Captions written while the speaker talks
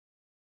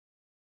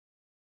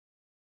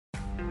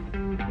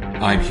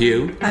I'm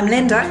Hugh. I'm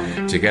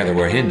Linda. Together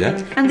we're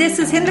Hinda. And this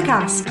is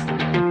Hindacast.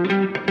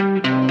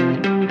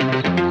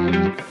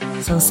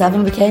 So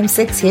 7 became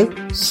 6, Hugh.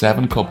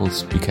 7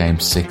 couples became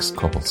 6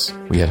 couples.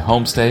 We had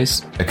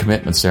homestays, a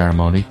commitment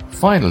ceremony,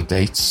 final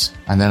dates,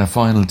 and then a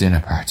final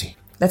dinner party.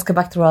 Let's go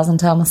back to Roz and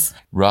Thomas.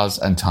 Roz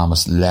and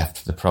Thomas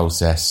left the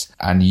process,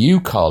 and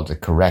you called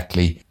it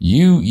correctly.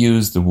 You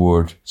used the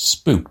word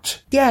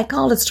spooked. Yeah, I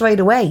called it straight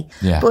away.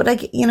 Yeah. But I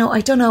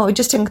don't know. I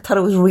just thought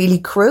it was really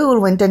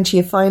cruel when then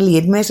she finally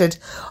admitted,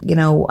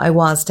 I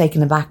was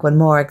taken aback when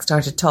Morag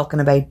started talking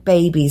about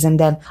babies. And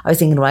then I was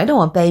thinking, well, I don't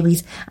want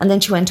babies. And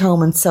then she went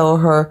home and saw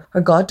her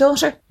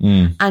goddaughter.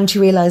 And she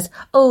realised,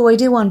 I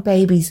do want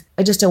babies.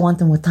 I just don't want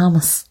them with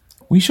Thomas.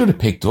 We should have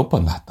picked up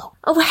on that, though.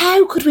 Oh,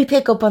 how could we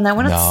pick up on that?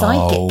 We're not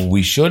psychic. No,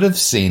 we should have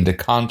seen the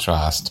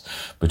contrast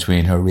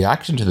between her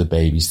reaction to the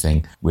babies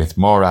thing with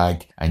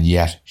Morag, and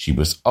yet she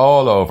was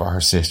all over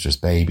her sister's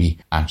baby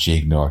and she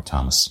ignored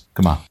Thomas.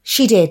 Come on.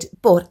 She did,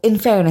 but in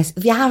fairness,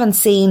 if you haven't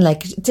seen,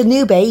 it's a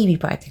new baby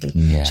practically.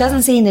 Yeah. She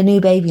hasn't seen a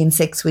new baby in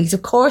 6 weeks.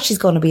 Of course she's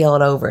going to be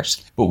all over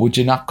it. But would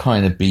you not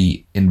kind of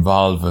be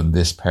involving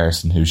this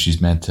person who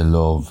she's meant to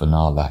love and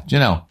all that,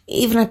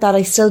 Even at that,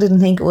 I still didn't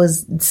think it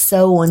was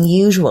so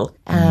unusual.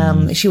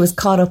 She was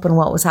caught up in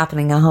what was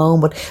happening at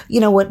home. But,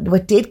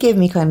 what did give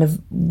me kind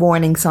of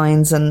warning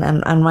signs and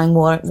rang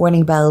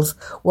warning bells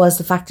was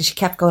the fact that she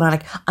kept going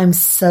on I'm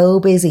so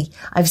busy.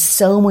 I've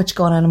so much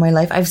going on in my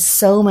life. I've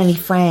so many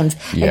friends.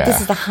 Yeah. This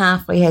is the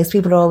halfway house.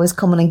 People are always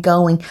coming and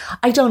going.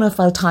 I don't know if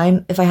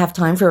I have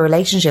time for a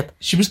relationship.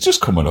 She was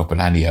just coming up with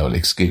any old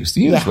excuse,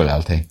 the usual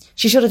old thing.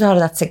 She should have thought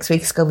of that 6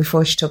 weeks ago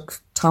before she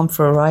took Tom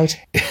for a ride.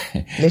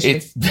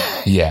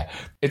 Literally.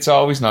 It's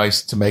always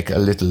nice to make a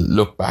little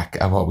look back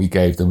at what we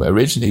gave them.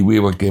 Originally, we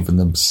were giving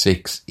them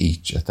 6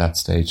 each at that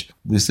stage.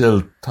 We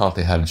still thought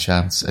they had a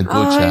chance, a good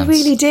chance. I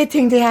really did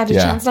think they had a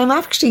chance. And I'm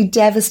actually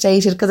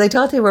devastated because I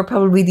thought they were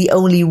probably the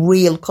only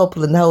real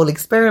couple in the whole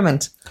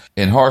experiment.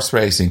 In horse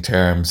racing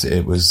terms,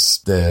 it was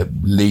the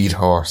lead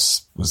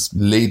horse was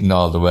leading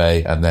all the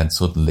way and then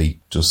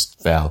suddenly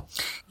just fell.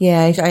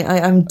 Yeah,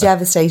 I'm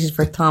devastated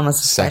for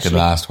Thomas especially. Second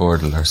last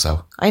hurdle or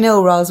so. I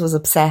know Roz was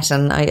upset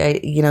and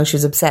she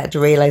was upset at the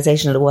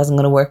realisation that it wasn't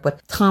going to work,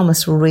 but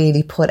Thomas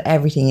really put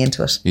everything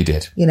into it. He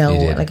did.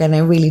 And I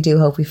really do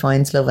hope he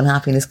finds love and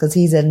happiness because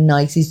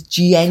he's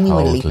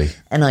genuinely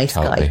a nice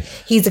guy.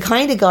 He's the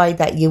kind of guy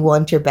that you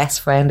want your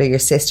best friend or your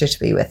sister to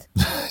be with.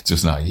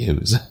 Just not you,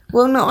 is it?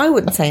 Well, no, I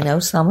wouldn't say no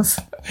to Thomas.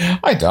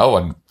 I know,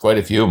 and quite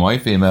a few of my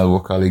female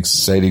work colleagues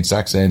say the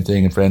exact same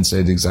thing and friends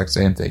say the exact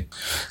same thing.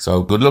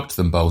 So good luck to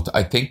them both.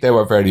 I think they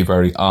were very,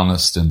 very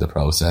honest in the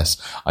process.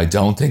 I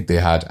don't think they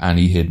had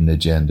any hidden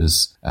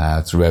agendas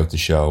throughout the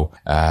show.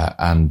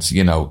 And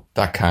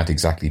that can't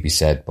exactly be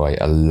said by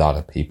a lot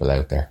of people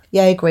out there.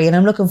 Yeah, I agree. And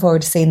I'm looking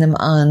forward to seeing them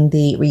on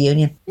the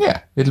reunion.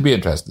 Yeah, it'll be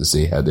interesting to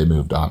see how they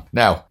moved on.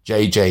 Now,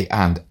 JJ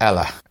and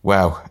Ella.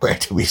 Wow, where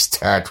do we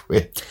start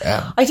with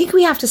them? I think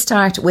we have to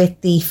start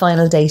with the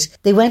final date.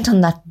 They went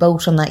on that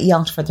boat, on that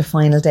yacht for their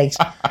final date.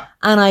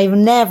 And I've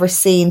never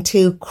seen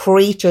two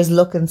creatures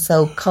looking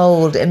so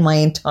cold in my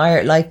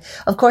entire life.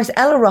 Of course,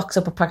 Ella rocks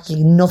up with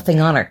practically nothing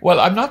on her.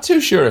 Well, I'm not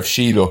too sure if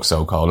she looks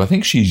so cold. I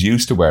think she's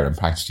used to wearing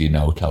practically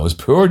no clothes.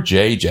 Poor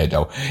JJ,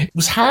 though. It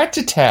was hard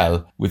to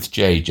tell with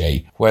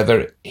JJ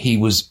whether he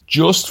was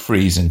just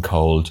freezing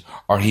cold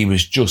or he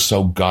was just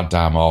so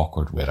goddamn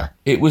awkward with her.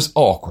 It was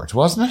awkward,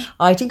 wasn't it?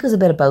 I think it was a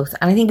bit of both.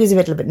 And I think he was a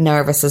little bit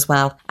nervous as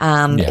well.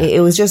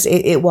 It was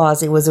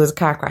a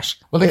car crash.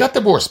 Well, they got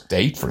the worst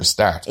date for a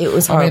start. It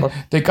was horrible.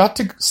 They got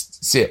to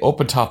sit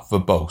up on top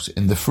of a boat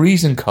in the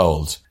freezing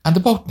cold and the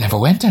boat never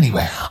went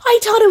anywhere. I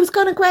thought it was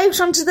going to go out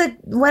onto the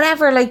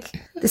whatever,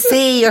 the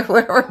sea or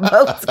wherever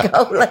boats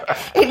go,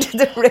 into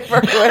the river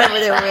or whatever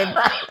they were in.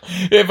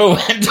 If it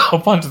went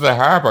up onto the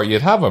harbour,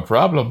 you'd have a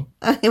problem.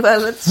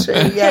 Well, that's true,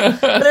 yeah.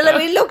 But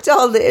it looked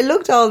all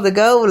the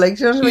go, do you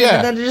know what I mean? Yeah,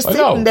 and then they're just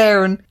sitting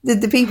there and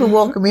the people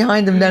walking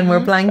behind them then were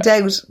blanked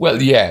out.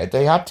 Well, yeah,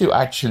 they had to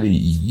actually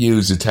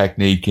use a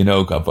technique,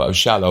 of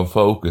shallow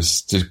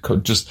focus to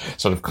just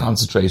sort of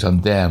concentrate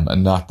on them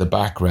and not the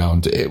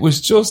background. It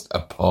was just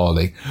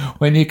appalling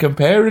when you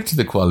compare it to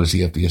the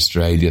quality of the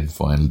Australian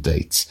final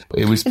dates.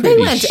 It was pretty.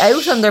 They went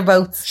out on their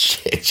boats.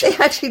 Shit. They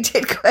actually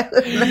did go out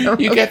on their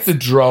boats. You get the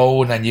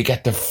drone and you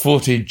get the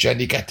footage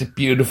and you get the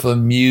beautiful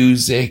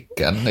music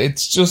and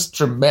it's just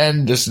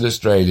tremendous in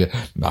Australia.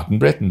 Not in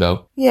Britain,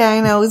 though. Yeah,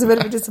 I know. It was a bit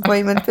of a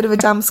disappointment, bit of a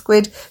damn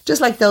squid,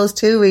 just like those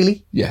two,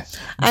 really. Yeah.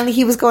 And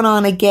he was going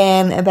on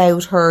again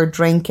about her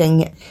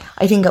drinking.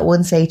 I think at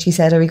one stage he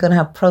said, are we going to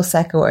have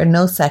Prosecco or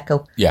no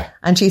Secco? Yeah.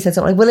 And she said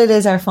something like, well, it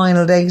is our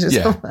final date.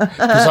 Yeah.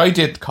 Because I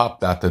did cop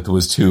that there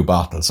was 2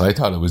 bottles. I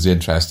thought it was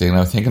interesting. And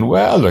I was thinking,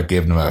 well, they're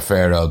giving them a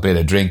fair old bit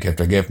of drink if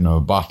they're giving them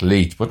a bottle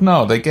each. But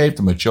no, they gave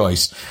them a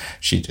choice.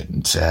 She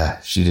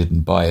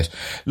didn't buy it.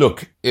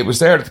 Look, it was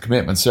there at the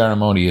commitment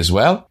ceremony as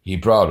well. He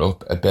brought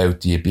up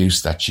about the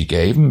abuse that she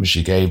gave him.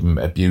 She gave him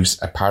abuse,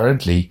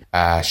 apparently,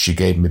 she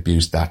gave him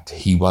abuse that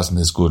he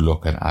wasn't as good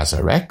looking as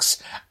her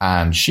ex.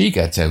 And she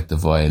gets out the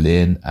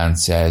violin and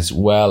says,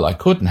 well, I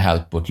couldn't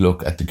help but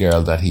look at the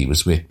girl that he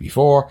was with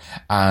before,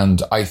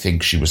 and I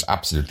think she was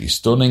absolutely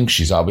stunning.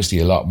 She's obviously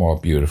a lot more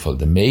beautiful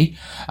than me.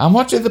 And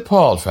what did the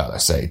Paul fella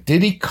say?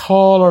 Did he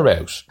call her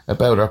out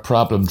about her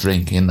problem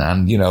drinking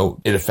and, you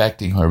know, it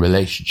affecting her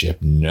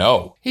relationship?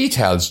 No. He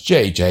tells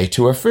JJ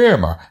to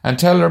affirm her and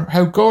tell her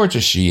how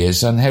gorgeous she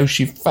is and how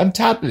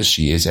fantabulous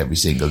she is every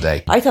single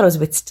day. I thought it was a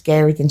bit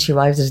scary when she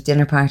arrived at a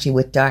dinner party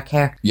with dark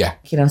hair. Yeah.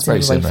 You know,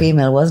 similar by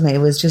female, wasn't it? It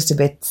was just a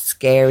bit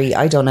scary.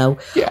 I don't know.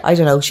 Yeah. I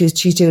don't know.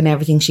 She's doing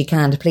everything she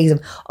can to please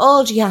him.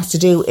 All she has to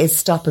do is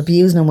stop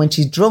abusing him when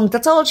she's drunk.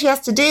 That's all she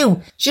has to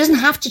do. She doesn't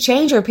have to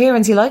change her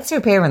appearance. He likes her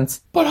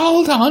appearance. But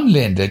hold on,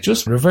 Linda.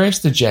 Just reverse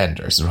the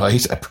genders,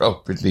 right?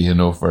 Appropriately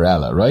enough for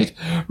Ella, right?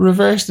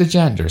 Reverse the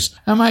genders.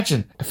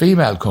 Imagine a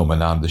female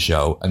coming on the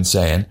show and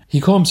saying,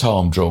 he comes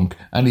home drunk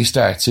and he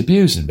starts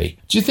abusing me.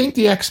 Do you think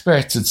the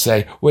experts would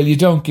say, well, you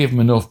don't give him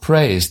enough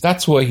praise.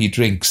 That's why he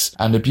drinks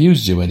and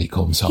abuses you when he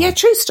comes home. Yeah,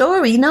 true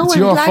story. No, I'm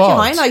glad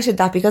you highlighted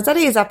that because that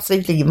is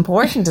absolutely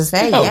important to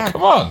say. No, yeah.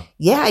 Come on.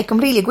 Yeah, I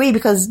completely agree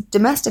because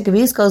domestic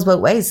abuse goes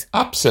both ways.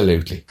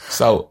 Absolutely.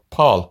 So,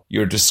 Paul,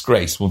 you're a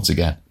disgrace once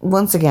again.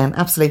 Once again,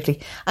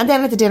 absolutely. And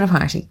then at the dinner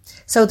party.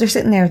 So they're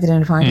sitting there at the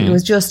dinner party. It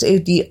was just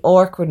the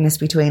awkwardness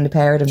between the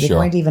pair of them. They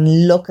weren't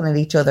even looking at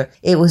each other.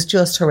 It was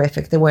just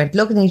horrific. They weren't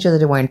looking at each other.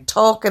 They weren't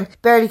talking,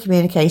 barely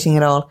communicating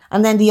at all.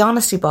 And then the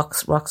honesty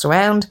box rocks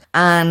around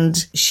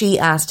and she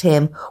asked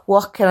him,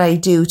 what can I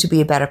do to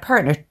be a better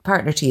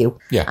partner to you?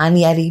 Yeah. And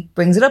yet he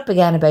brings it up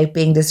again about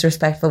being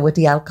disrespectful with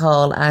the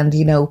alcohol and,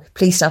 you know,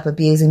 please stop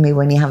abusing me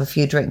when you have a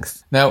few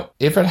drinks. Now,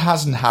 if it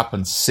hasn't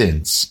happened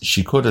since,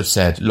 she could have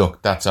said,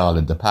 look, that's all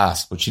in the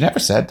past. But she never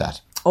said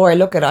that. Or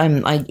look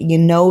at you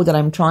know that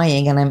I'm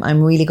trying and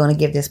I'm really going to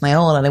give this my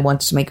all and I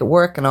wanted to make it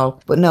work and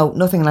all. But no,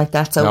 nothing like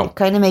that. So it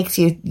kind of makes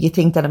you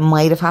think that it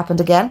might have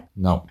happened again.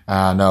 No.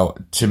 No.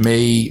 To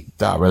me,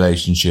 that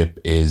relationship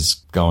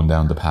is going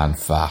down the pan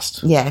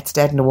fast. Yeah, it's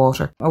dead in the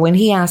water. Or when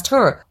he asked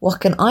her,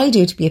 what can I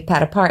do to be a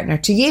better partner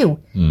to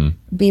you?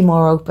 Be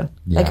more open.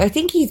 Yeah. Like, I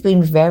think he's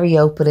been very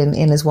open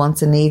in his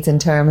wants and needs in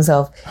terms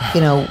of,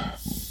 you know,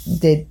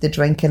 the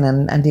drinking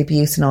and the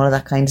abuse and all of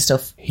that kind of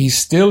stuff. He's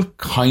still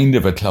kind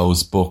of a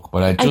closed book,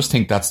 but I just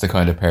think that's the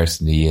kind of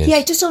person he is. Yeah,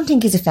 I just don't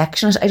think he's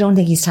affectionate. I don't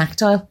think he's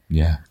tactile.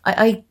 Yeah.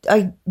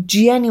 I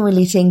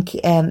genuinely think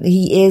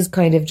he is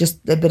kind of just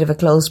a bit of a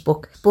closed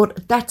book.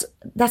 But that's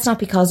not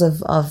because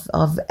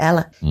of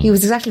Ella. He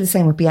was exactly the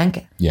same with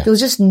Bianca. Yeah. There was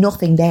just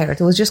nothing there.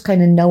 There was just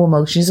kind of no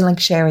emotion. He doesn't like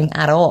sharing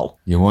at all.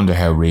 You wonder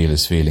how real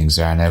his feelings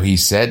are. Now, he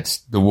said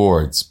the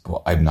words,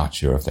 but I'm not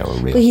sure if they were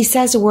real. But he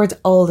says the words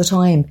all the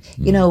time.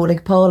 You know,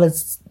 like Paul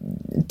is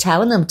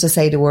telling him to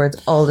say the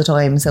words all the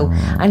time. So,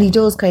 and he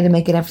does kind of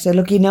make an effort to say,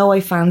 look, you know,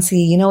 I fancy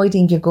you, know, I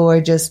think you're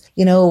gorgeous,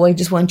 you know, I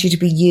just want you to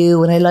be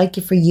you and I like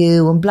you for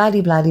you and blah,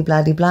 blah, blah,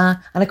 blah, blah.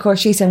 And of course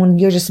she's saying, well,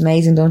 you're just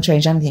amazing, don't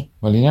change anything.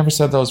 Well, he never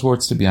said those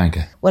words to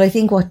Bianca. Well, I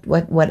think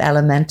what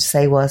Ella meant to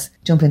say was,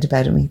 jump into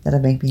bed with me, that'll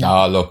make me happy.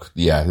 Oh, look,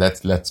 yeah,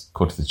 let's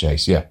cut to the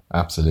chase. Yeah,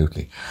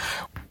 absolutely.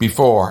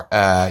 Before,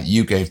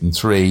 you gave them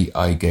 3,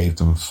 I gave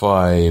them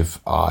 5.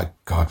 Oh,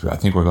 God, I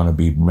think we're going to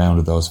be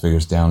rounded those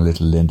figures down a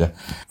little, Linda.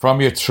 From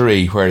your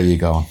 3, where are you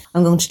going?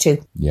 I'm going to 2.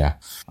 Yeah,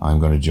 I'm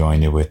going to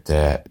join you with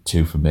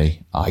 2 for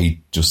me. I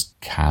just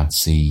can't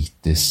see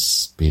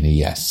this being a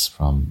yes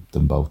from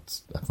them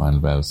both at final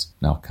bells.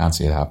 No, can't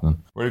see it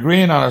happening. We're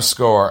agreeing on our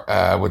score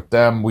with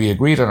them. We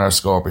agreed on our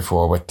score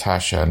before with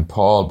Tasha and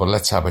Paul, but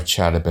let's have a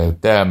chat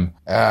about them.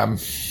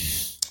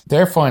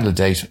 Their final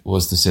date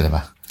was the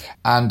cinema.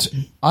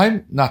 And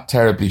I'm not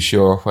terribly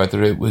sure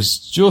whether it was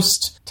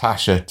just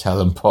Tasha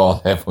telling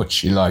Paul how much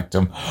she liked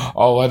him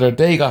or whether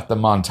they got the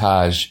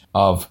montage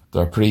of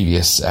their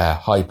previous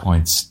high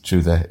points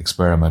through the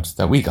experiment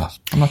that we got.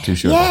 I'm not too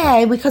sure.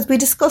 Yeah, because we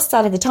discussed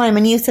that at the time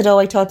and you said, oh,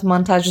 I thought the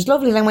montage was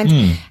lovely. And I went,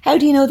 how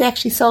do you know they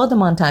actually saw the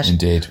montage?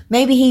 Indeed.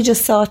 Maybe he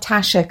just saw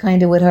Tasha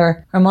kind of with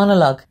her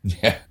monologue.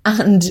 Yeah.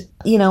 And,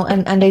 you know,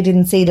 and they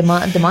didn't see the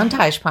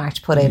montage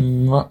part put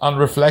in. On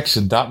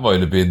reflection, that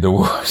might have been the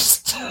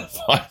worst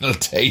final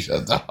date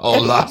of the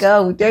whole lot.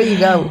 There you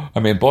go. I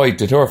mean, boy,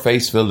 did her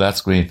face fill that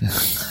screen.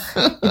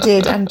 It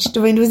did, and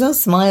there was no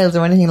smiles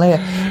or anything like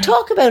that.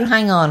 Talking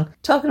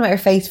about her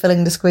face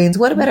filling the screens.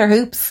 What about her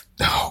hoops?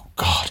 Oh,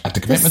 God. At the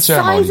commitment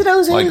ceremony. The size of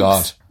those hoops. My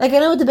God. Like, I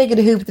know the bigger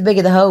the hoop, the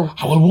bigger the hoe.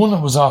 Oh, well, one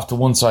was off to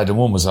one side and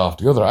one was off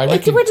the other.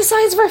 They were the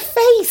size of her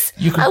face.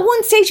 At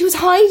one stage, she was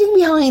hiding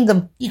behind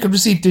them. You could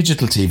receive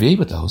digital TV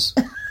with those.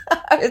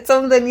 Or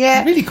something,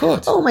 yeah. You really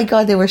could. Oh my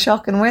God, they were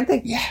shocking, weren't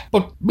they? Yeah.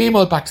 But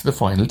meanwhile, back to the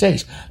final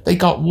date. They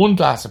got 1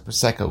 glass of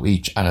Prosecco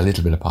each and a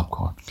little bit of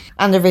popcorn.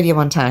 And their video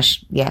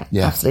montage. Yeah,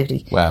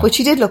 absolutely. Wow. But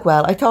she did look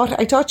well. I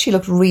thought she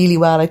looked really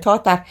well. I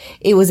thought that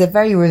it was a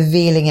very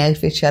revealing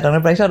outfit she had on her,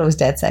 but I thought it was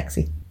dead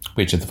sexy.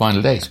 Which, at the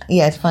final date?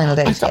 Yeah, it's final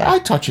date. I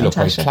thought you looked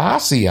quite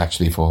classy,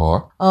 actually, for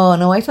her. Oh,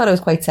 no, I thought it was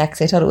quite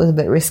sexy. I thought it was a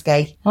bit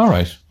risque. All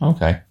right,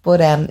 okay. But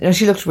no,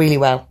 she looked really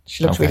well.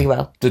 Really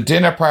well. The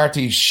dinner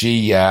party,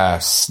 she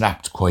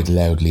snapped quite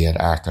loudly at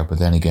Arthur, but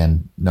then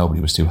again,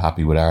 nobody was too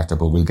happy with Arthur,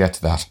 but we'll get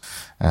to that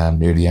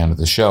near the end of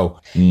the show.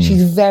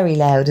 She's very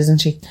loud, isn't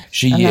she?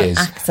 She and is.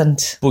 That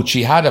accent. But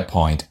she had a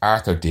point.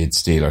 Arthur did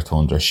steal her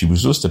thunder. She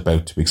was just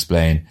about to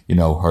explain,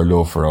 her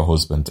love for her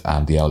husband,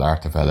 and the old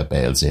Arthur fella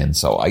bails in.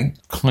 So I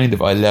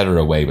let her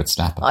away with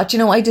snapping. Do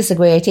you know, I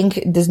disagree. I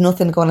think there's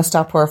nothing going to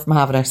stop her from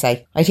having her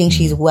say. I think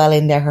she's well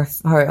in there.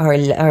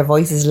 Her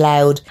voice is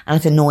loud and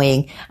it's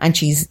annoying, and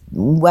she's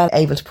well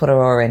able to put her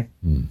oar in.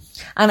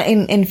 And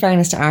in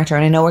fairness to Arthur,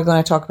 and I know we're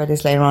going to talk about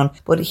this later on,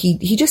 but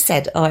he just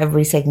said, "Oh,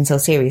 everybody's taking so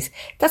serious."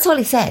 That's all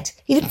he said.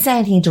 He didn't say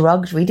anything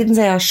derogatory. He didn't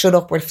say, "Oh, shut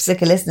up, we're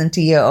sick of listening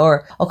to you,"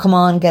 or "Oh, come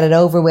on, get it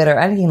over with," or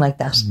anything like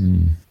that.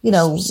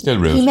 Still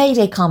rude. He made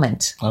a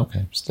comment.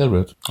 Okay, still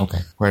rude. Okay,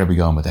 where are we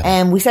going with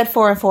that? We said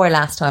 4 and 4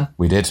 last time.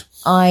 We did.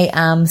 I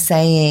am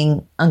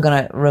saying I'm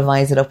going to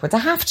revise it upwards. I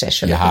have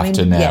to. You have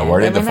to now. Yeah,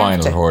 we're in the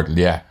final hurdle.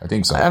 Yeah, I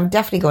think so. I'm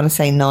definitely going to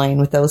say 9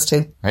 with those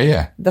two. Oh,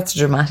 yeah. That's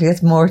dramatic.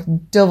 That's more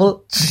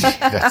double.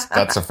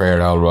 that's a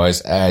fair old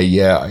rise.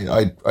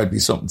 I'd be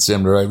something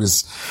similar.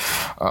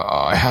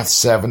 I had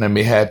 7 in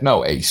my head.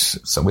 No, 8.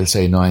 So we'll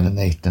say 9 and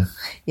 8 then.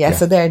 Yeah,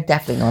 so they're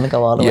definitely going to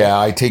go all the way. Yeah,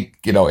 I think,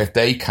 if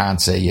they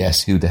can't say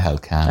yes, who the hell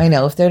can? I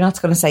know. If they're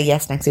not going to say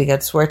yes next week,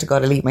 I'd swear to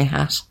God I'll eat my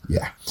hat.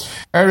 Yeah.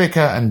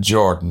 Erica and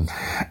Jordan.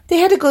 They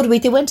had a good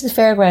week. They went to the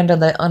fairground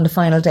on the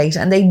final date,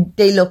 and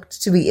they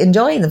looked to be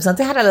enjoying themselves.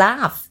 They had a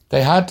laugh.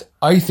 They had,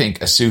 I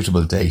think, a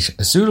suitable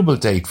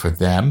date for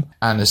them,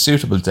 and a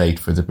suitable date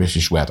for the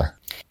British weather.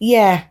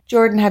 Yeah,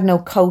 Jordan had no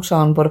coat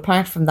on, but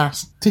apart from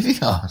that... Did he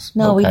not?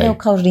 No, he had no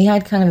coat on. He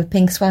had kind of a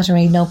pink sweater and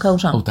he had no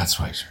coat on. Oh,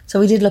 that's right.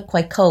 So he did look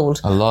quite cold.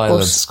 A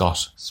Lyle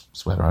Scott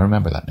sweater, I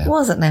remember that now.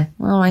 Was it now?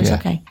 All right, yeah.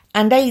 Okay.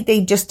 And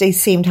they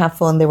seemed to have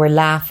fun. They were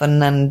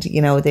laughing and,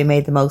 they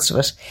made the most of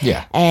it.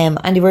 Yeah. And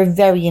they were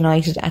very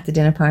united at the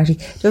dinner party.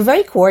 They were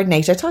very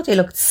coordinated. I thought they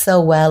looked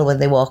so well when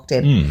they walked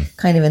in,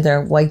 kind of in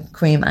their white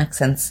cream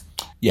accents.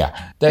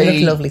 Yeah, they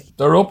look lovely.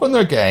 They're up in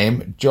their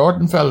game.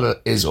 Jordan fella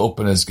is up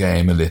in his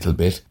game a little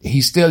bit.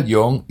 He's still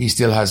young. He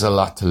still has a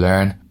lot to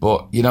learn.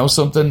 But you know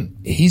something?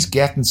 He's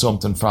getting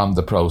something from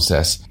the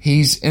process.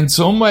 He's, in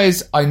some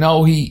ways, I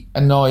know he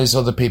annoys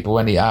other people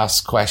when he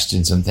asks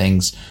questions and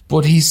things,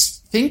 but he's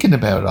thinking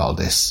about all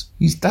this.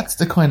 That's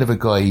the kind of a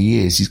guy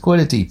he is. He's quite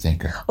a deep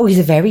thinker. Oh, he's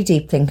a very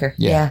deep thinker.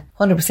 Yeah,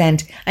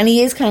 100%. And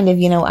he is kind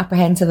of,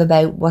 apprehensive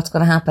about what's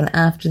going to happen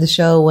after the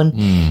show. And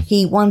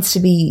he wants to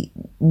be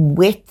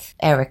with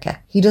Erica.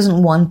 He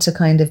doesn't want to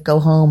kind of go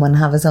home and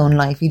have his own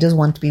life. He does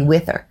want to be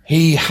with her.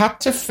 He had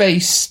to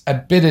face a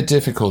bit of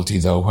difficulty,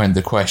 though, when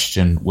the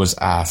question was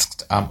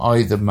asked, am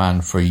I the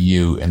man for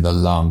you in the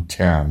long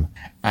term?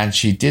 And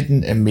she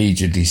didn't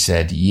immediately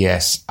said,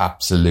 yes,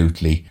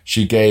 absolutely.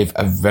 She gave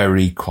a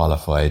very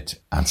qualified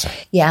answer.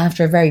 Yeah,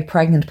 after a very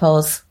pregnant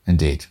pause.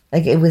 Indeed.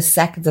 Like, it was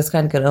seconds that's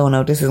kind of good, oh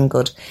no, this isn't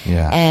good.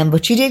 Yeah.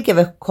 But she did give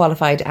a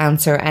qualified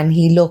answer and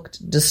he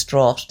looked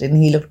distraught, didn't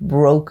he? He looked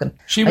broken.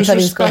 She was I thought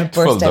he was going to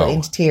burst though. Out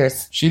into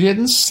tears. She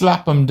didn't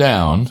slap him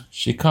down.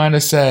 She kind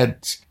of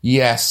said,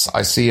 yes,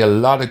 I see a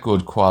lot of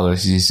good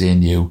qualities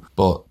in you,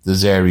 but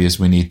there's areas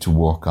we need to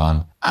work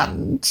on.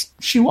 And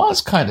she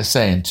was kind of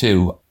saying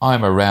too,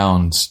 I'm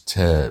around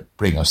to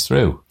bring us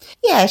through.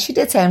 Yeah, she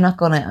did say, I'm not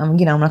going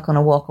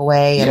to walk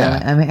away and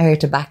I'm here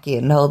to back you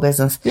in the whole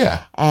business.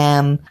 Yeah.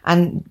 And,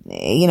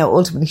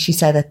 ultimately she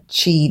said that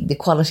the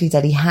qualities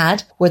that he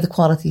had were the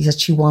qualities that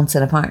she wants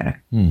in a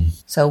partner.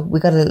 So we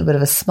got a little bit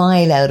of a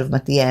smile out of him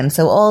at the end.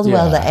 So all's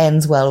well that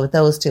ends well with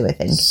those two, I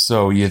think.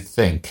 So you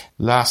think,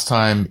 last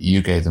time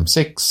you gave them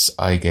 6,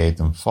 I gave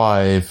them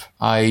 5.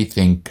 I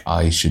think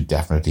I should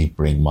definitely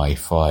bring my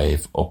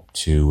 5 up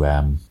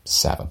to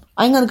 7.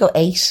 I'm going to go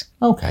 8.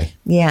 Okay.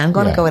 Yeah, I'm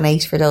going to go an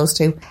 8 for those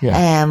two.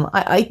 Yeah.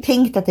 I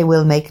think that they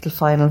will make it to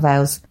final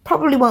vows.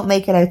 Probably won't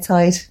make it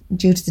outside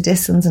due to the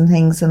distance and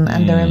things and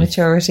their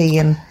immaturity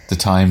and the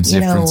times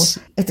difference.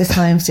 The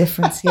times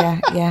difference, yeah.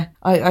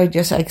 I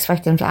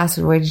expect them to ask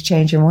her, where did you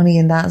change your money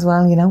in that as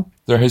well,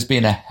 There has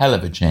been a hell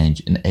of a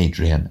change in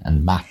Adrian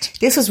and Matt.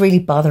 This was really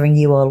bothering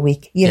you all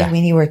week. You know what I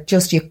mean?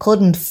 You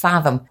couldn't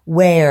fathom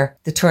where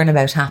the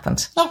turnabout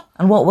happened. No.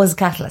 And what was the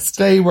catalyst?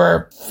 They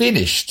were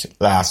finished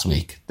last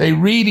week. They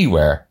really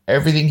were.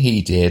 Everything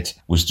he did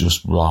was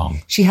just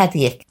wrong. She had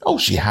the ick. Oh,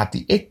 she had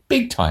the ick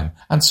big time.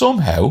 And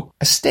somehow,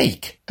 a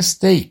steak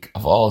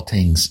of all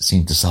things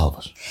seemed to solve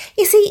it.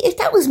 You see, if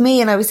that was me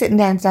and I was sitting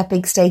down to that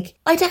big steak,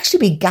 I'd actually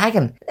be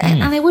gagging.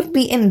 And I wouldn't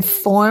be in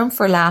form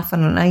for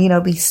laughing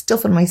and, be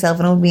stuffing myself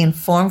and I wouldn't be in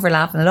form for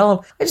laughing at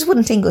all. I just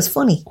wouldn't think it was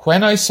funny.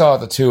 When I saw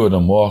the two of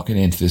them walking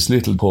into this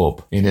little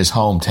pub in his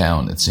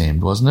hometown, it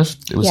seemed, wasn't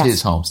it? It was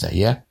his homestay,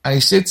 yeah? And he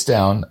sits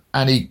down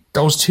and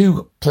those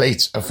 2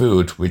 plates of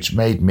food, which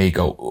made me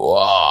go,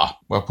 wow,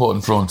 were put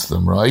in front of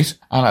them, right?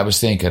 And I was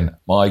thinking,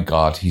 my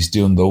God, he's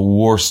doing the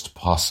worst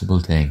possible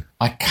thing.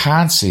 I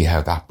can't see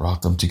how that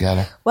brought them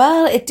together.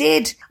 Well, it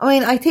did. I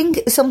mean, I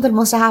think something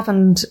must have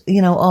happened,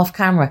 off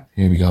camera.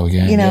 Here we go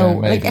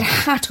again. Like it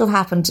had to have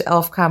happened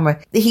off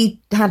camera.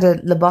 He had a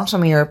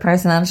lobotomy or a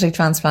personality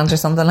transplant or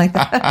something like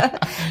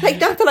that. Like,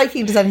 not that I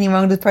think there's anything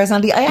wrong with his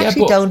personality. I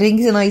actually don't think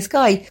he's a nice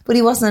guy, but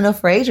he wasn't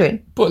enough for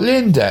Adrian. But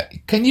Linda,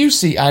 can you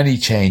see any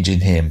change in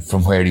him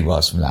from where he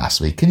was from last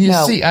week? Can you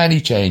see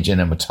any change in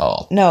him at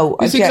all? No.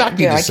 He's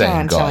exactly the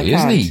same guy,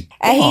 isn't he?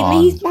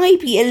 He might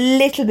be a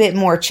little bit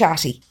more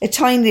chatty, a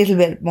tiny little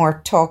bit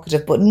more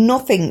talkative, but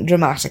nothing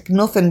dramatic,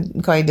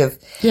 nothing kind of,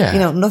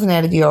 nothing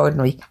out of the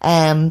ordinary.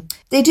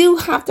 They do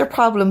have their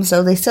problems,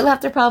 though. They still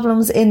have their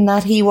problems in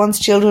that he wants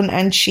children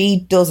and she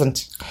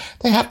doesn't.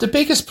 They have the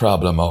biggest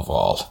problem of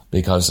all,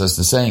 because as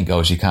the saying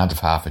goes, you can't have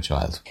half a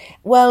child.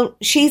 Well,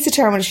 she's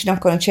determined she's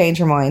not going to change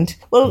her mind.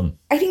 Well,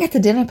 I think at the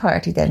dinner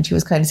party then she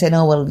was kind of saying,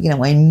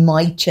 I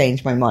might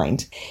change my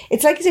mind.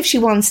 It's like as if she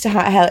wants to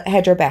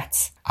hedge her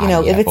bets.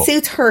 If it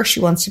suits her, she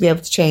wants to be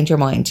able to change her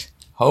mind.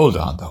 Hold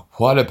on, though.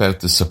 What about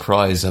the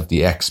surprise of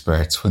the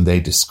experts when they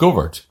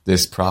discovered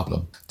this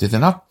problem? Did they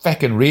not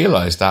feckin'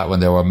 realise that when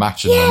they were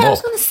matching them up? Yeah, I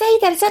was going to say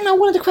that. Is that not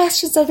one of the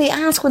questions that they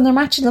ask when they're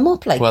matching them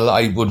up? Well,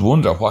 I would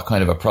wonder what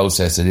kind of a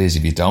process it is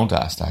if you don't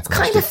ask that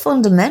question. It's kind of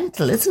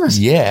fundamental, isn't it?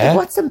 Yeah. Like,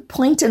 what's the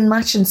point in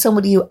matching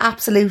somebody who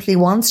absolutely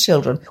wants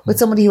children with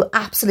somebody who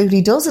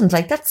absolutely doesn't?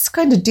 Like, that's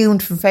kind of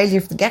doomed for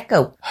failure from the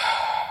get-go.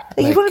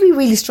 You've got to be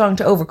really strong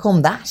to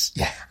overcome that.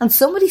 Yeah. And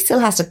somebody still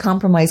has to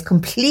compromise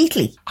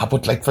completely.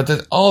 But for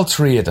all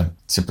three of them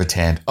to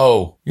pretend,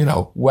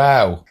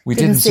 wow, we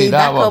didn't see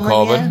that one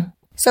coming. Yeah.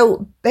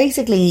 So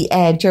basically,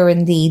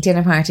 during the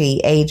dinner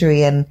party,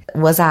 Adrian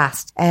was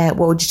asked, what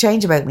would you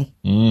change about me?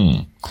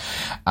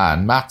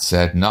 And Matt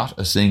said not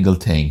a single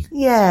thing.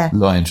 Yeah.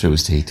 Lying through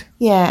his teeth.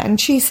 Yeah, and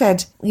she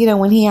said,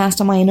 when he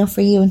asked, am I enough for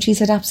you? And she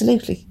said,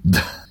 absolutely.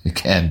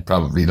 Again,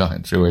 probably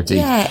lying through her teeth.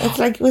 Yeah, it's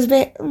like, it was a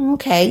bit,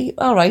 okay,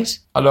 all right.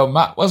 Although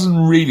Matt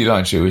wasn't really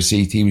lying through his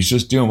teeth, he was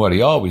just doing what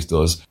he always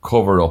does,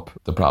 cover up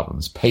the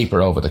problems,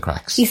 paper over the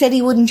cracks. He said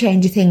he wouldn't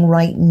change a thing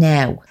right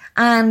now.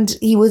 And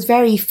he was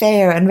very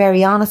fair and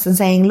very honest in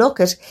saying, look,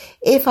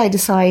 if I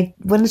decide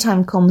when the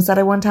time comes that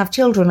I want to have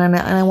children and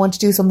I want to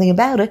do something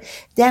about it,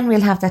 then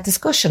we'll have that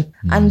discussion.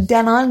 And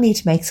then I'll need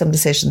to make some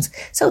decisions.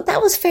 So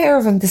that was fair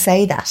of him to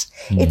say that.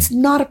 It's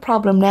not a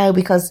problem now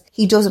because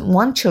he doesn't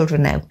want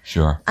children now.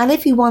 Sure. And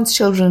if he wants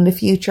children in the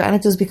future and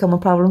it does become a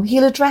problem,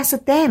 he'll address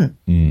it then.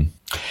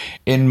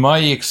 In my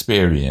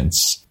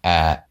experience,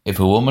 if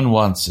a woman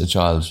wants a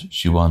child,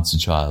 she wants a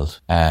child.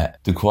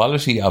 The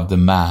quality of the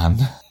man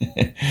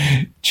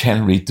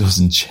generally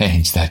doesn't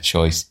change that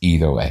choice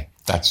either way.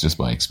 That's just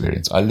my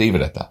experience. I'll leave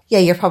it at that. Yeah,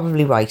 you're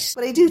probably right.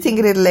 But I do think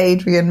a little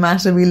Adrian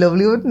Matt would be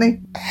lovely, wouldn't he?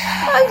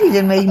 I think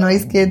they'd make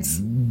nice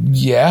kids.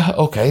 Yeah,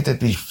 okay, they'd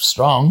be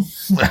strong.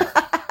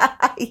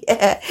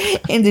 Yeah,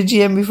 in the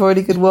gym before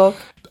they could walk.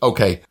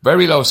 Okay,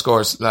 very low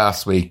scores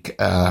last week.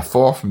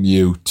 4 from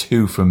you,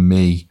 2 from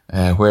me.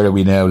 Where are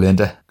we now,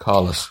 Linda?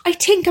 Call it. I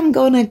think I'm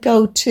going to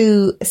go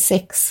to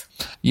 6.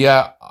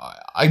 Yeah,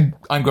 I'm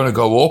going to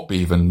go up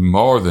even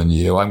more than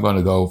you. I'm going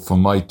to go for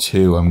my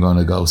 2. I'm going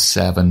to go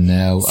 7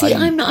 now. See,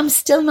 I'm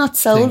still not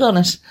sold on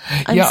it.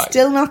 I'm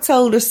still not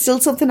sold. There's still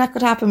something that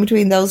could happen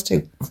between those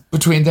two.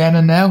 Between then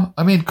and now?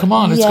 I mean, come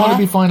on, it's going to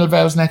be final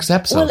vows next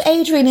episode. Well,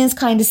 Adrian is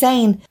kind of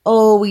saying,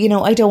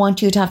 I don't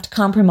want you to have to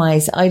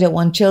compromise. I don't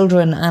want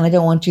children and I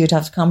don't want you to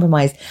have to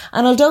compromise.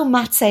 And although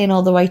Matt's saying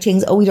all the right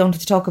things, we don't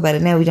have to talk about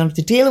it now. We don't have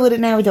to deal with it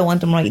now. We don't want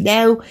them right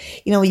now.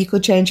 You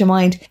could change your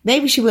mind.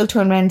 Maybe she will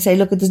turn around and say,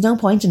 look, there's no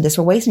point in this.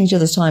 We're wasting each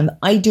other's time.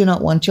 I do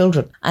not want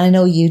children. And I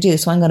know you do.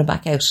 So I'm going to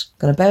back out. I'm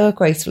going to bow out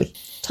gracefully.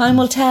 Time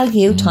will tell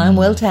you. Time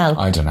will tell.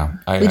 I don't know.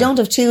 We don't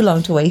have too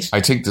long to wait.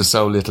 I think there's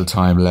so little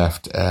time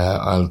left.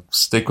 I'll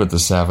stick with the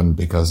 7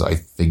 because I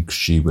think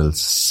she will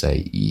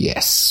say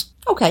yes.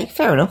 Okay,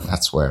 fair enough.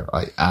 That's where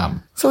I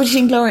am. So what do you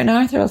think Laura and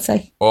Arthur will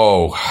say?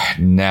 Oh,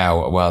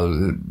 now,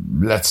 well,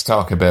 let's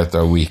talk about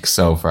their week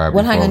so far.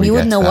 Well, hang on, you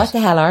wouldn't know what the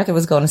hell Arthur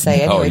was going to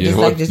say anyway.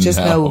 There's just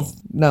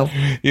no.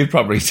 You'd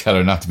probably tell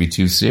her not to be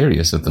too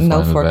serious at the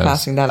final No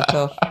forecasting that at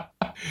all.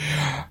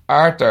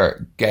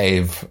 Arthur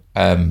gave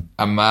a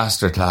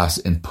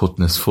masterclass in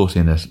putting his foot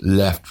in it,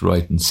 left,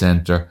 right and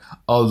centre.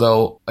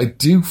 Although I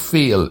do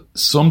feel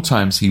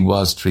sometimes he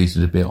was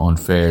treated a bit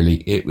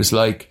unfairly. It was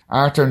like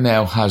Arthur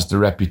now has the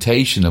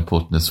reputation of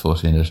putting his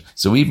foot in it.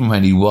 So even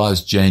when he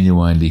was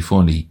genuinely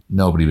funny,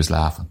 nobody was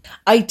laughing.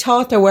 I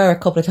thought there were a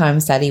couple of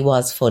times that he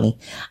was funny.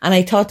 And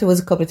I thought there was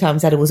a couple of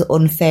times that it was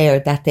unfair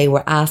that they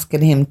were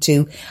asking him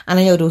to. And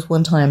I know there was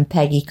one time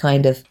Peggy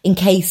kind of, in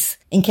case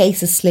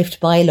it slipped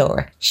by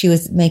Laura, she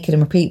was making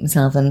him repeat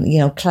himself and,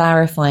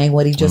 clarifying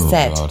what he just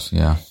said. God,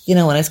 yeah. And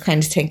I was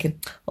kind of thinking,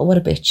 oh, what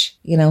a bitch.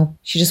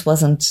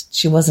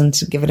 She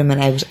wasn't giving him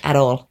an out at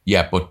all.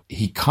 Yeah, but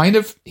he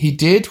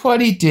did what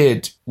he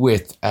did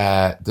with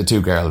the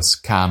 2 girls,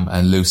 Cam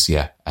and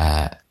Lucia.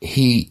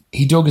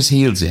 He dug his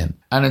heels in,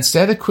 and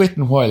instead of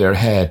quitting while you're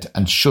ahead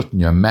and shutting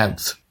your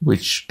mouth,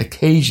 which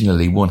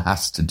occasionally one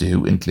has to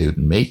do,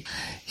 including me,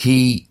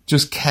 he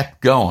just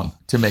kept going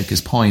to make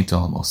his point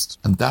almost.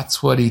 And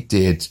that's what he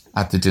did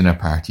at the dinner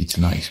party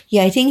tonight.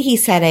 Yeah, I think he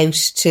set out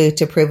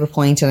to prove a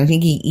point, and I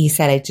think he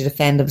set out to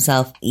defend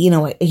himself. You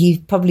know, he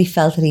probably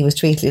felt that he was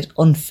treated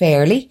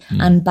unfairly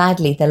and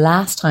badly the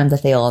last time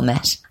that they all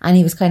met. And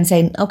he was kind of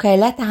saying, okay,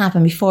 let that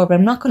happen before, but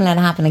I'm not going to let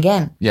it happen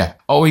again. Yeah.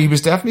 Oh, he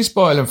was definitely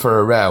spoiling for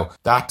a row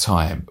that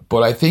time.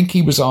 But I think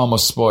he was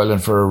almost spoiling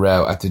for a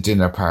row at the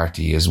dinner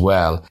party as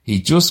well.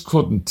 He just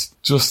couldn't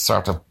just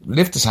sort of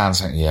lift his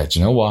hands and say, yeah, do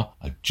you know what?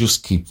 I'll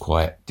just keep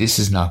quiet. This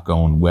is not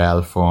going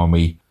well for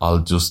me. I'll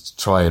just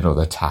try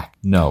another tack.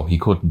 No, he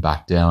couldn't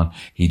back down.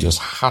 He just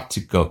had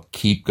to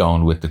keep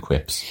going with the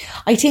quips.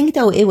 I think,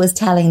 though, it was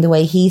telling the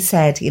way he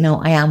said, you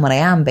know, I am what I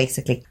am,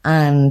 basically.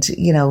 And,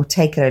 you know,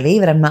 take it or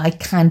leave it. I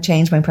can't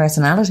change my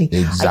personality.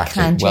 Exactly. I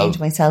can't change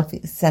my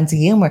sense of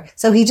humour.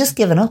 So he just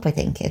given up, I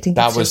think.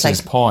 That was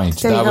his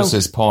point. That was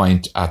his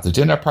point at the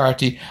dinner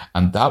party.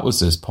 And that was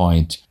his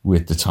point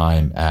with the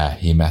time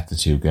he met the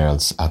two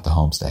girls at the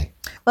homestay.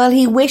 Well,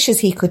 he wishes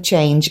he could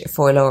change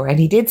for Laura. And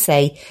he did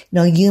say, you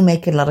know, you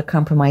make a lot of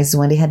compromises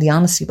when they had the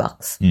honesty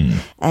box.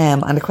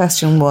 And the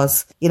question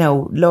was, you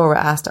know, Laura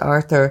asked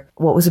Arthur,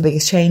 what was the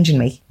biggest change in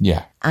me?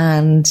 Yeah.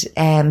 And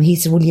he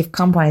said, well, you've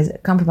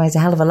compromised a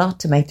hell of a lot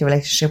to make the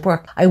relationship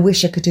work. I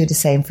wish I could do the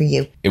same for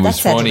you. It was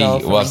funny,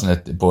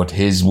 wasn't it? But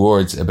his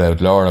words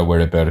about Laura were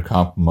about a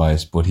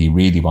compromise, but he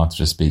really wanted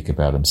to speak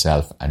about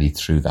himself, and he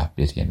threw that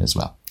bit in as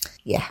well.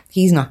 Yeah,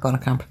 he's not going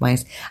to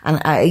compromise.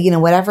 And, you know,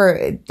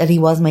 whatever that he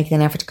was making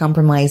an effort to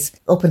compromise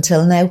up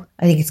until now,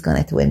 I think it's gone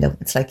out the window.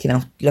 It's like, you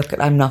know, look,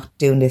 I'm not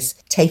doing this.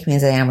 Take me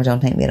as I am or don't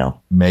take me at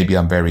all. Maybe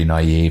I'm very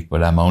naive,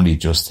 but I'm only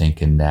just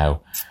thinking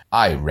now,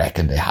 I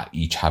reckon they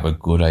each have a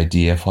good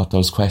idea of what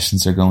those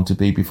questions are going to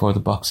be before the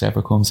box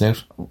ever comes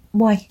out.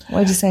 Why?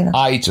 Why do you say that?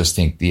 I just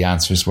think the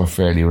answers were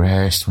fairly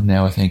rehearsed when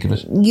now I think of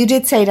it. You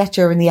did say that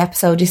during the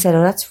episode. You said,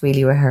 oh, that's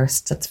really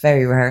rehearsed. That's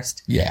very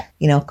rehearsed. Yeah.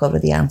 You know, go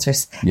with the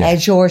answers. Yeah.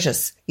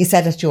 George's. You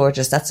said it,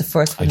 George's. That's the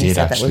first one you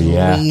said actually,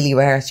 that was really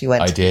rehearsed. You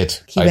went. I did.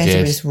 You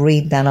were just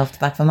reading that off the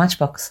back of a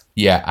matchbox.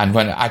 Yeah, and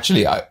when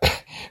actually,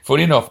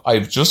 funny enough, I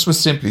just was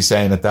simply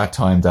saying at that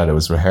time that it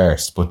was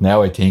rehearsed, but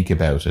now I think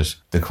about it,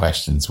 the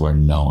questions were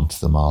known to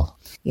them all.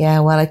 Yeah,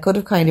 well, I could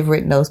have kind of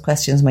written those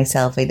questions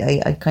myself.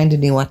 I kind of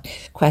knew what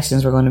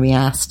questions were going to be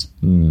asked.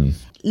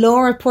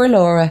 Laura, poor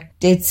Laura,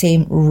 did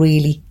seem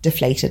really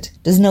deflated.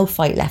 There's no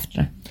fight left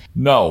in her.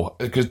 No,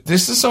 because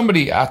this is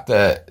somebody at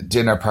the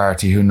dinner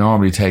party who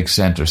normally takes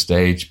centre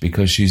stage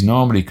because she's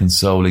normally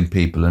consoling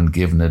people and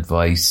giving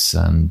advice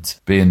and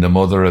being the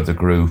mother of the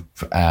group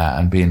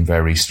and being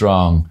very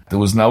strong. There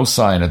was no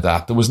sign of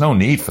that. There was no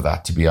need for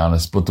that, to be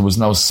honest, but there was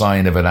no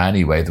sign of it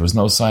anyway. There was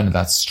no sign of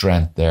that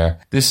strength there.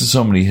 This is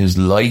somebody whose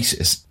light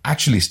is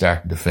actually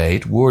starting to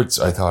fade. Words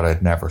I thought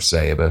I'd never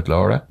say about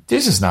Laura.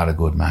 This is not a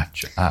good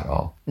match at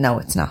all. No,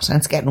 it's not. And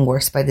it's getting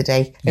worse by the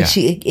day. And Yeah.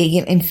 she,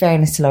 in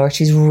fairness to Laura,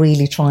 she's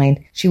really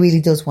trying. She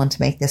really does want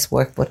to make this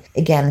work. But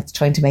again, it's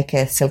trying to make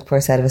a silk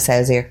purse out of a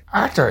sow's ear.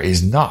 Arthur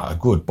is not a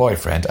good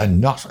boyfriend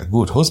and not a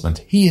good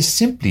husband. He is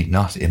simply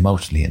not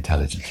emotionally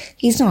intelligent.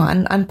 He's not.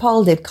 And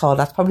Paul did call.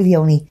 That's probably the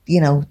only,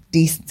 you know,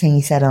 decent thing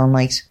he said all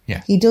night.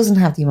 Yeah. He doesn't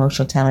have the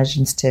emotional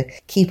intelligence to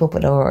keep up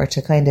with Laura or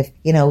to kind of,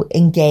 you know,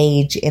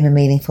 engage in a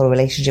meaningful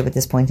relationship at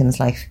this point in his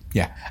life.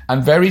 Yeah.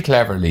 And very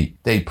cleverly,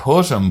 they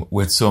put him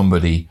with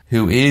somebody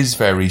who is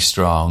very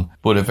strong,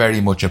 but a very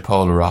much a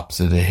polar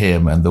opposite of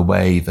him, and the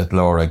way that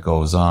Laura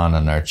goes on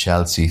and her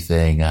Chelsea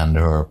thing and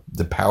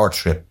the power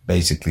trip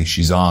basically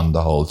she's on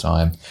the whole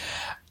time.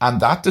 And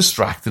that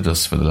distracted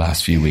us for the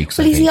last few weeks.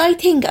 Well, I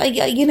think,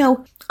 you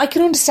know, I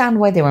can understand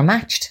why they were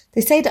matched. They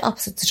say the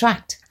opposites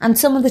attract. And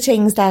some of the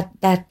things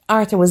that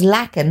Arthur was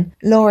lacking,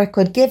 Laura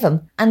could give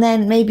him. And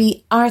then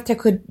maybe Arthur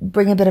could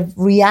bring a bit of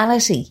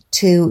reality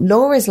to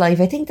Laura's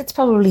life. I think that's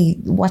probably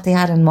what they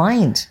had in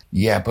mind.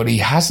 Yeah, but he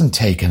hasn't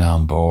taken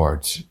on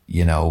board,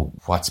 you know,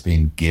 what's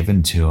been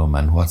given to him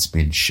and what's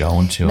been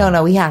shown to him.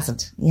 No, he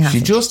hasn't.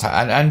 She just,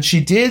 and she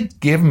did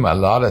give him a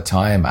lot of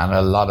time and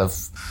a lot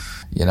of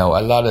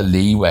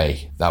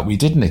leeway that we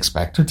didn't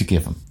expect her to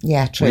give him.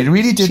 Yeah, true. We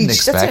really didn't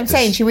expect it. That's what I'm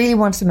saying. She really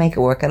wants to make it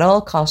work. At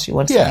all costs, she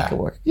wants to make it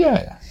work.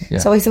 Yeah.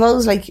 So I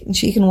suppose, like,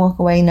 she can walk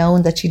away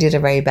knowing that she did her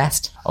very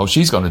best. Oh,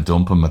 she's going to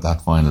dump him at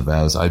that final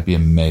vows. I'd be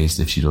amazed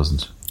if she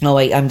doesn't. Oh,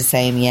 I'm the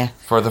same, yeah.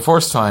 For the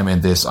first time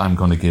in this, I'm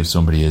going to give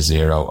somebody a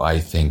 0. I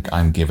think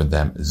I'm giving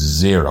them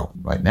 0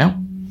 right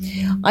now.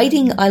 I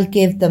think I'll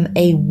give them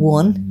a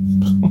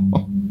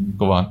 1.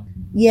 Go on.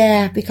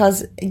 Yeah,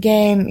 because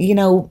again, you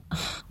know,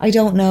 I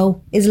don't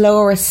know. Is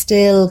Laura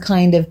still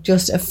kind of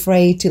just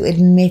afraid to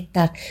admit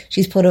that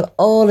she's put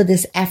all of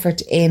this effort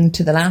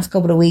into the last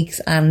couple of weeks,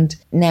 and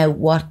now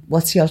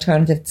what's the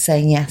alternative to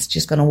saying yes?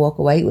 Just going to walk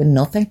away with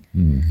nothing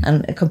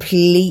and a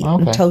complete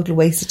and total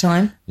waste of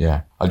time?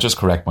 Yeah, I'll just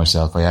correct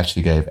myself. I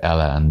actually gave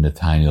Ella and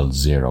Nathaniel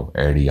 0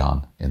 early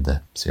on in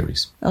the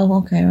series. Oh,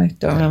 okay, right.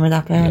 Don't remember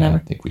that, but I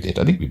think we did.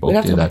 I think we both did,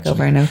 actually. We'll have to look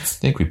over our notes. I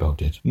think we both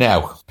did.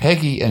 Now,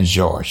 Peggy and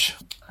George.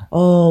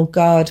 Oh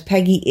God,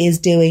 Peggy is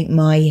doing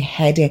my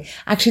head in.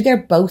 Actually,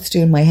 they're both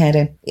doing my head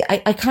in.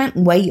 I can't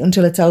wait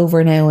until it's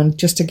over now and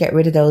just to get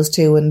rid of those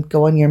two and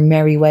go on your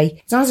merry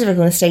way. It's not as if they're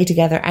going to stay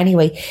together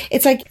anyway.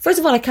 It's like, first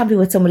of all, I can't be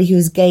with somebody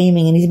who's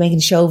gaming and he's making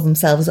a show of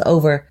themselves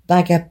over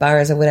baguette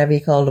bars or whatever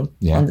you call them.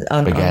 Yeah,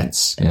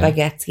 baguettes.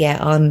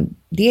 Baguettes, on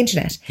the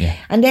internet. Yeah.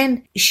 And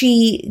then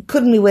she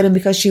couldn't be with him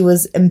because she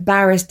was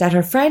embarrassed that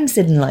her friends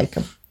didn't like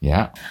him.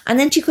 Yeah. And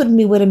then she couldn't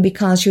be with him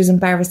because she was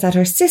embarrassed that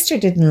her sister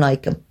didn't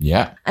like him.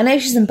 Yeah. And now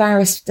she's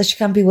embarrassed that she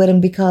can't be with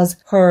him because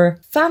her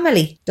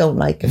family don't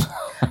like him.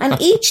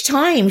 And each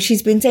time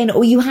she's been saying,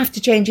 oh, you have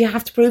to change. You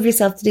have to prove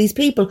yourself to these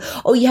people.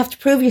 Oh, you have to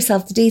prove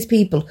yourself to these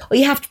people. Oh,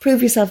 you have to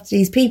prove yourself to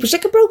these people. She's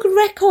like a broken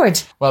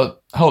record. Well,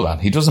 hold on.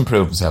 He doesn't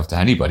prove himself to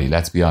anybody,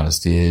 let's be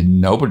honest.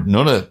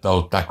 None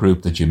of that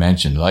group that you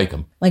mentioned like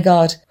him. My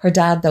God. Her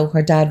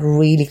dad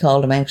really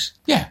called him out.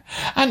 Yeah.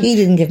 And he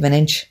didn't give him an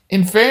inch.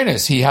 In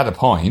fairness, he had a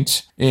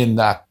point in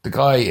that the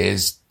guy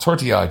is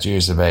 30 odd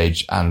years of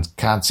age and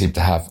can't seem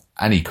to have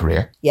any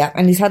career. Yeah,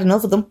 and he's had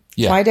enough of them.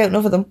 Yeah. Tried out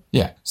enough of them.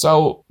 Yeah.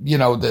 So,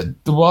 there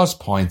was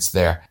points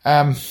there.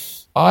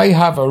 I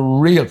have a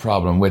real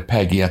problem with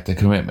Peggy at the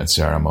commitment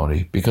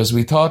ceremony because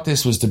we thought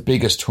this was the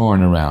biggest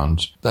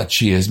turnaround that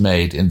she has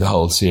made in the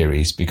whole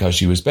series, because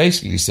she was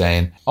basically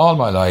saying, all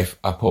my life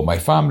I put my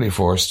family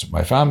first,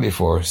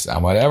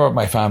 and whatever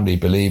my family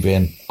believe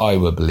in, I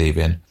will believe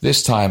in.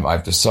 This time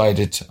I've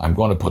decided I'm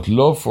going to put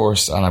love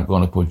first and I'm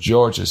going to put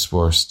George's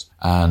first,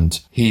 and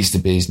he's the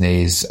bee's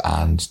knees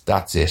and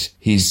that's it.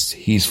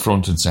 He's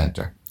front and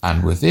centre.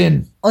 And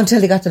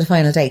until they got to the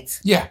final dates.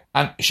 Yeah.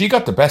 And she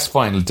got the best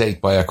final date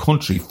by a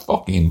country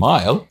fucking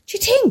mile. Do you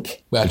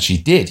think? Well, she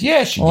did.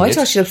 Yeah, she did. I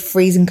thought she looked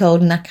freezing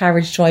cold in that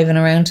carriage driving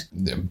around.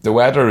 The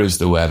weather is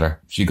the weather.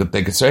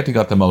 They certainly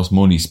got the most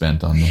money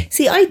spent on them.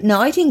 See,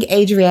 I think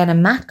Adrienne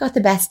and Matt got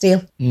the best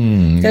deal.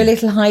 Their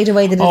little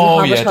hideaway, the little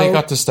hobbit hole. They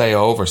got to stay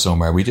over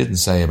somewhere. We didn't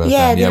say about that.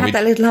 Yeah, they had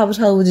that little hobbit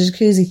hole with a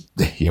jacuzzi.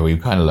 Yeah, we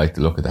kind of liked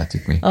the look of that,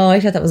 didn't we? Oh, I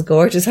thought that was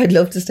gorgeous. I'd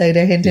love to stay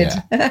there, hinted.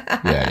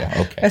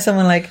 Yeah, okay. Or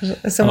someone like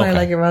it. I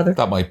like it rather.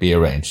 That might be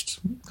arranged.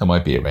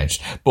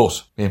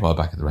 But meanwhile,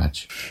 back at the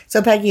ranch.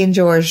 So Peggy and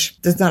George,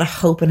 there's not a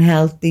hope in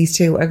hell these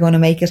two are going to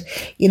make it.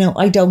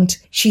 I don't.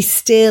 She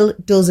still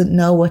doesn't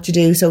know what to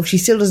do. So if she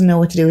still doesn't know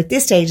what to do at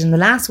this stage in the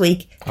last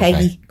week,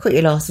 Peggy, cut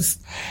your losses.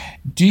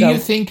 Do you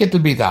think it'll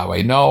be that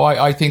way? No,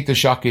 I think the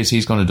shock is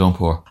he's going to dump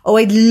her. Oh,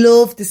 I'd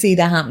love to see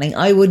that happening.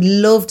 I would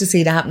love to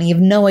see that happening. You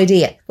have no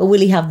idea. But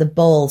will he have the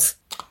balls?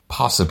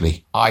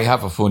 Possibly. I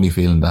have a funny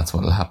feeling that's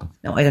what'll happen.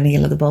 No, I don't think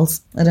he'll have the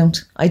balls. I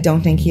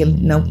don't think he'll.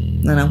 No.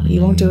 He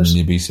won't do it.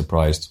 You'd be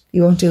surprised.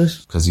 He won't do it.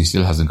 Because he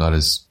still hasn't got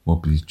his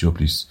whooplies,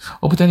 jupplies.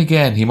 Oh, but then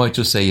again, he might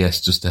just say yes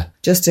just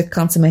to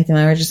consummate the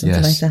marriage or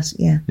something like that.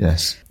 Yeah.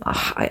 Yes.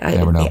 I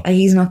never know.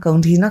 He's not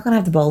going to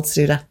have the balls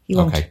to do that. He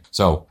won't. Okay.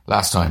 So,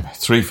 last time,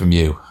 3 from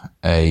you.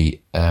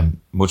 A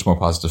much more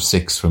positive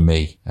 6 from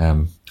me.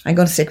 I'm going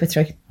to stick with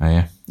 3. Oh,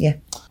 yeah? Yeah.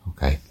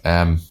 Okay.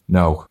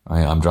 No,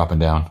 I'm dropping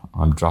down.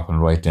 I'm dropping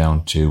right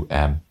down to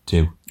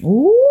 2.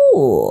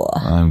 Ooh.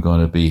 I'm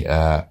going to be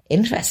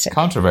interesting,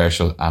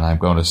 controversial, and I'm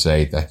going to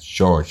say that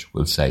George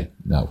will say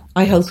no.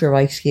 I hope you're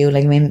right, Hugh.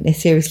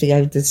 Seriously,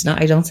 I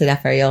don't say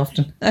that very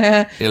often.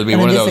 It'll be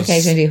one of those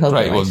occasion,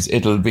 right ones.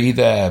 It'll be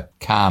the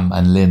Cam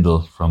and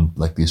Lyndall from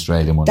the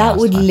Australian one. That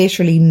would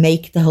literally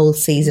make the whole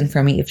season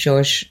for me if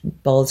George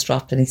balls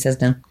dropped and he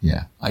says no.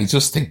 Yeah, I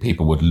just think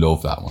people would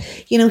love that one.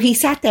 He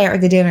sat there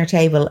at the dinner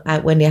table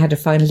when they had their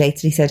final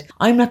dates, and he said,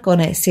 I'm not going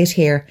to sit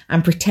here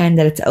and pretend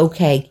that it's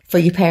okay for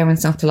your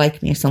parents not to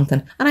like me or something.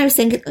 And I was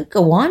thinking,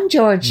 go on,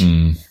 George.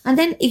 And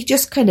then he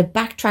just kind of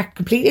backtracked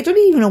completely. I don't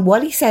even know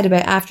what he said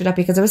about after that,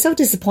 because I was so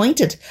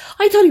disappointed.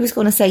 I thought he was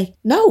going to say,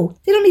 no,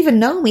 they don't even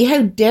know me.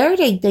 How dare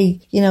they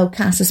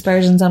cast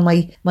aspersions on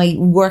my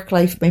work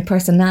life, my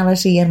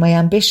personality and my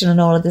ambition and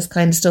all of this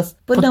kind of stuff.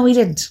 But no, he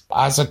didn't.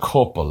 As a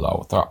couple,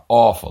 though, they're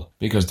awful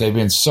because they've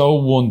been so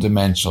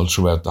one-dimensional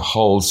throughout the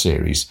whole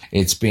series.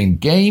 It's been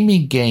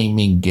gaming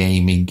the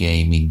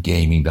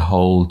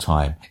whole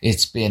time.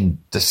 It's been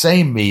the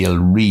same meal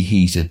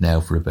reheated now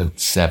for about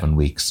 7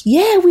 weeks.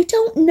 Yeah, we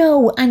don't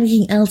know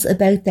anything else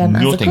about them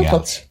as a couple.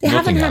 Else. They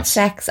haven't had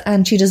sex,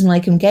 and she doesn't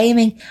like him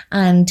gaming,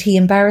 and he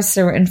embarrasses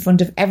her in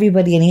front of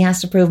everybody, and he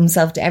has to prove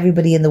himself to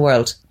everybody in the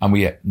world. And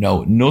we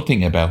know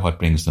nothing about what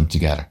brings them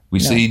together. We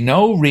see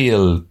no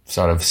real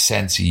sort of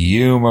sense of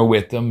humour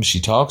with them. She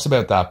talks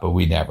about that, but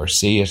we never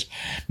see it.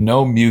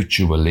 No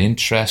mutual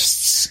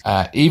interests.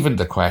 Even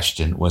the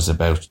question was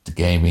about the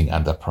gaming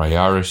and the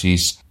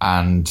priorities.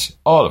 And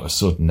all of a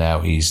sudden now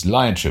he's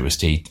lying through his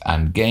teeth,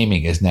 and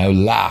gaming is now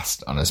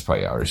last on his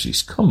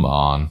priorities. Come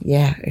on.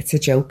 Yeah, it's a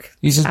joke.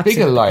 He's as big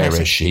a liar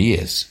as she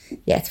is.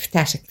 Yeah, it's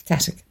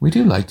pathetic. We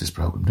do like this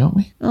programme, don't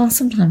we? Oh,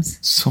 sometimes.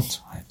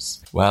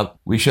 Well,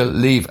 we shall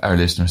leave our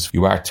listeners.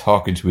 You are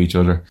talking to each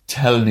other,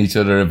 telling each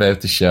other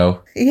about the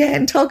show. Yeah,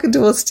 and talking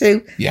to us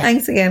too. Yeah.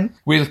 Thanks again.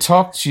 We'll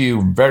talk to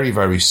you very,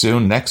 very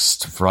soon.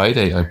 Next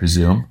Friday, I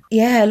presume.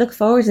 Yeah, I look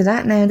forward to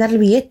that now. That'll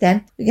be it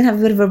then. We can have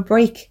a bit of a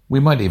break. We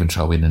might even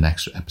throw in an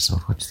extra episode.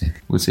 What do you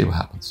think? We'll see what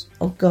happens.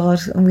 Oh God,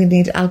 I'm going to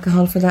need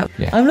alcohol for that.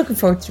 Yeah. I'm looking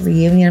forward to the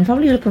reunion. I'm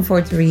probably looking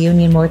forward to the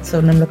reunion more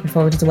so than I'm looking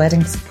forward to the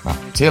weddings. Well,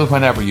 till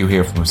whenever you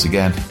hear from us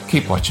again,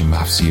 keep watching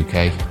Mafs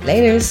UK.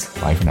 Laters.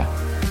 Bye for now.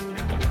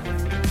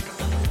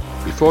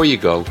 Before you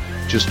go,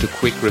 just a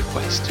quick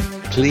request.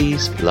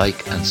 Please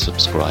like and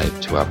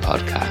subscribe to our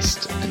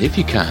podcast. And if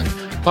you can,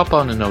 pop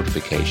on a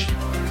notification.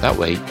 That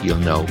way you'll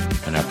know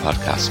when our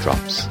podcast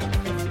drops.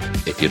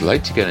 If you'd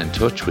like to get in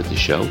touch with the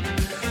show,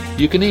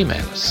 you can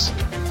email us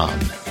on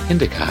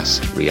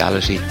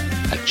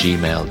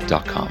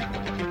indicastreality@gmail.com.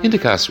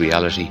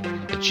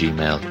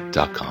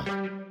 indicastreality@gmail.com.